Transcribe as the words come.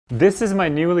This is my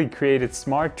newly created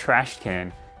smart trash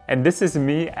can, and this is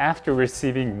me after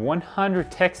receiving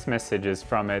 100 text messages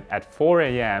from it at 4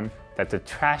 a.m. that the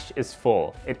trash is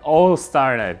full. It all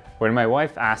started when my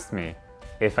wife asked me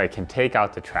if I can take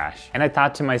out the trash. And I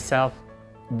thought to myself,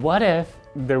 what if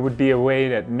there would be a way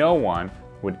that no one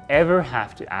would ever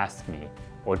have to ask me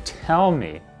or tell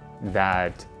me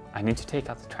that I need to take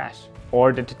out the trash,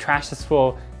 or that the trash is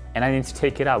full and I need to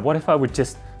take it out? What if I would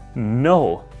just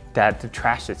know that the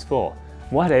trash is full?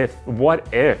 What if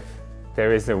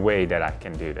there is a way that I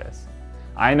can do this?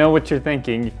 I know what you're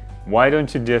thinking. Why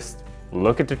don't you just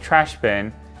look at the trash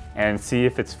bin and see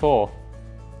if it's full?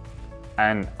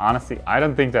 And honestly, I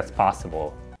don't think that's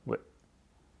possible.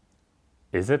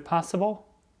 Is it possible?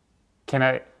 Can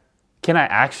I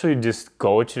actually just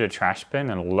go to the trash bin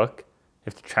and look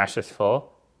if the trash is full?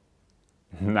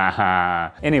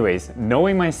 Nah. Anyways,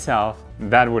 knowing myself,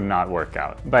 that would not work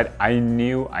out. But I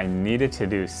knew I needed to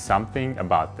do something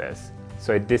about this.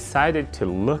 So I decided to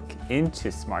look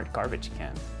into smart garbage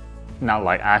cans. Not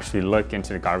like actually look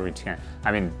into the garbage can,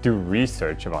 I mean do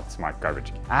research about smart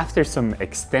garbage cans. After some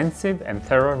extensive and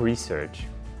thorough research,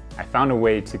 I found a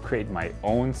way to create my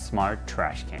own smart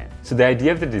trash can. So the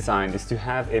idea of the design is to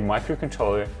have a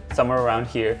microcontroller somewhere around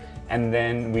here, and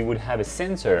then we would have a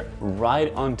sensor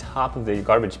right on top of the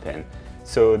garbage bin.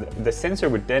 So the sensor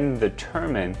would then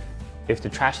determine if the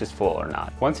trash is full or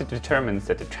not. Once it determines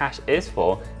that the trash is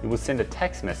full, it will send a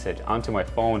text message onto my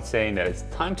phone saying that it's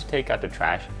time to take out the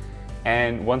trash.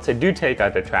 And once I do take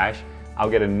out the trash, I'll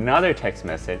get another text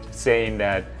message saying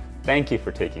that thank you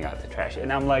for taking out the trash.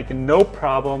 And I'm like, no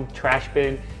problem, trash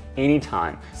bin,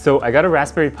 anytime. So I got a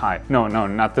Raspberry Pi. No,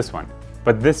 not this one,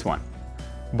 but this one.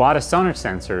 Bought a sonar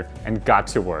sensor and got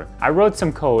to work. I wrote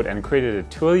some code and created a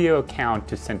Twilio account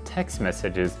to send text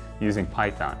messages using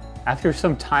Python. After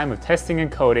some time of testing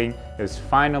and coding, it was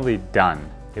finally done.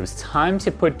 It was time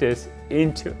to put this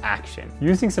into action.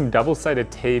 Using some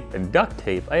double-sided tape and duct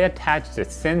tape, I attached a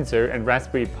sensor and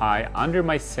Raspberry Pi under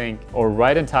my sink or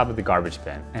right on top of the garbage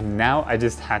bin. And now I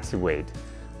just had to wait.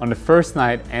 On the first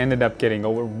night, I ended up getting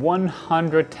over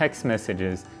 100 text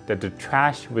messages that the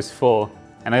trash was full,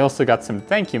 and I also got some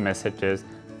thank you messages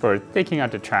for taking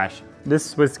out the trash.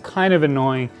 This was kind of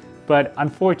annoying, but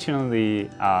unfortunately,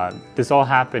 this all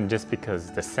happened just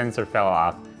because the sensor fell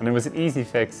off, and it was an easy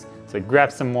fix. So I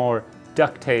grabbed some more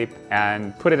duct tape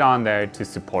and put it on there to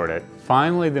support it.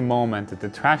 Finally, the moment that the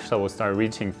trash level started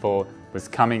reaching full was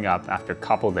coming up after a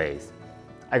couple days.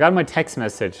 I got my text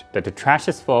message that the trash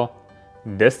is full,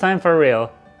 this time for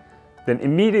real. Then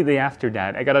immediately after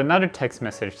that, I got another text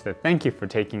message that thank you for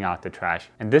taking out the trash.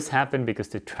 And this happened because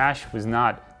the trash was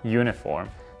not uniform.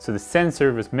 So the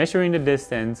sensor was measuring the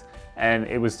distance, and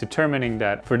it was determining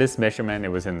that for this measurement, it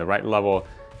was in the right level,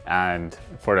 and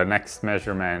for the next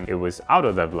measurement, it was out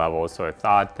of that level. So I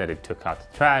thought that it took out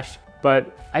the trash,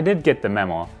 but I did get the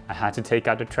memo. I had to take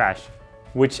out the trash,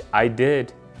 which I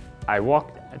did. I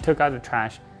took out the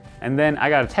trash, and then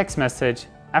I got a text message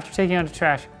after taking out the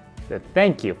trash that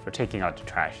thank you for taking out the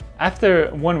trash. After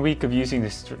 1 week of using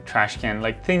this trash can,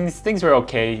 like things were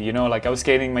okay, you know, like I was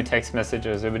getting my text message,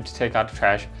 I was able to take out the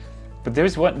trash. But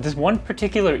there's this one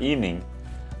particular evening,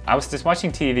 I was just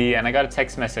watching TV and I got a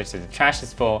text message that the trash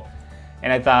is full,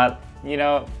 and I thought, you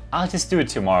know, I'll just do it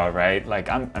tomorrow, right? Like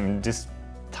I'm just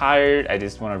tired, I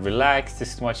just want to relax,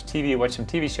 just watch TV, watch some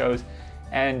TV shows,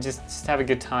 and just have a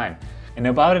good time. And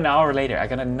about an hour later, I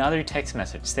got another text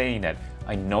message saying that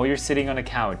I know you're sitting on the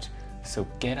couch, so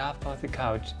get up off the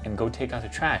couch and go take out the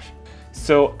trash.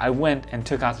 So I went and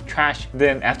took out the trash.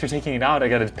 Then after taking it out, I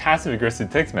got a passive-aggressive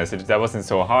text message. That wasn't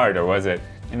so hard, or was it?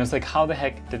 And I was like, how the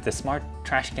heck did the smart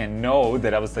trash can know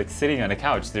that I was like sitting on the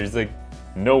couch? There's like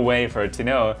no way for it to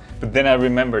know. But then I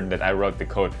remembered that I wrote the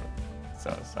code.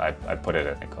 So I put it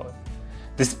in the code.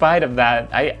 Despite of that,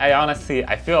 I honestly,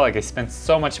 I feel like I spent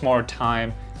so much more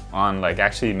time on like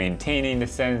actually maintaining the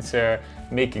sensor,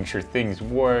 making sure things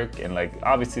work, and like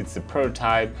obviously it's a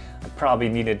prototype. I probably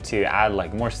needed to add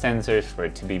like more sensors for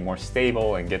it to be more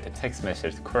stable and get the text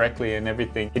message correctly and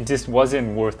everything. It just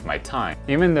wasn't worth my time.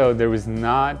 Even though there was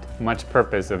not much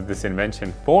purpose of this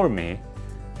invention for me,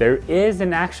 there is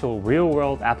an actual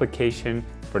real-world application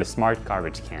for the smart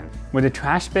garbage can. When the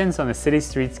trash bins on the city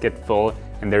streets get full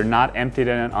and they're not emptied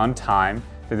on time,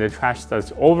 then the trash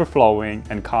starts overflowing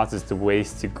and causes the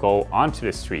waste to go onto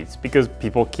the streets because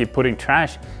people keep putting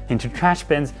trash into trash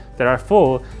bins that are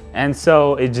full, and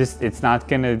so it's not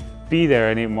gonna be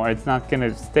there anymore. It's not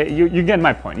gonna stay. You get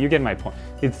my point. You get my point.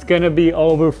 It's gonna be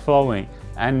overflowing,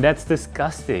 and that's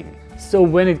disgusting. So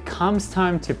when it comes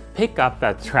time to pick up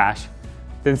that trash,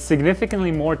 then significantly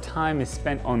more time is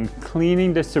spent on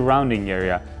cleaning the surrounding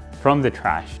area from the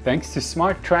trash. Thanks to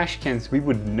smart trash cans, we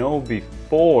would know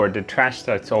before the trash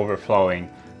starts overflowing.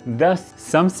 Thus,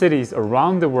 some cities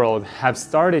around the world have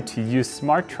started to use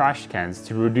smart trash cans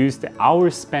to reduce the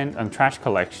hours spent on trash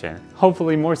collection.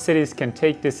 Hopefully more cities can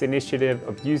take this initiative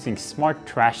of using smart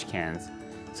trash cans.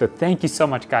 So thank you so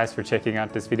much guys for checking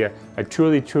out this video. I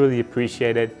truly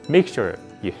appreciate it. Make sure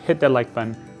you hit that like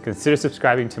button, consider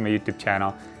subscribing to my YouTube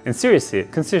channel, and seriously,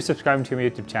 consider subscribing to my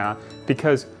YouTube channel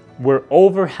because we're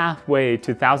over halfway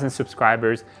to 1,000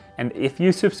 subscribers, and if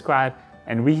you subscribe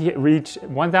and we reach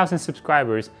 1,000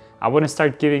 subscribers, I want to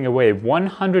start giving away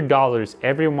 $100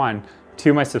 every month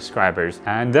to my subscribers.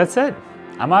 And that's it.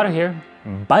 I'm out of here.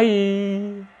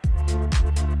 Bye.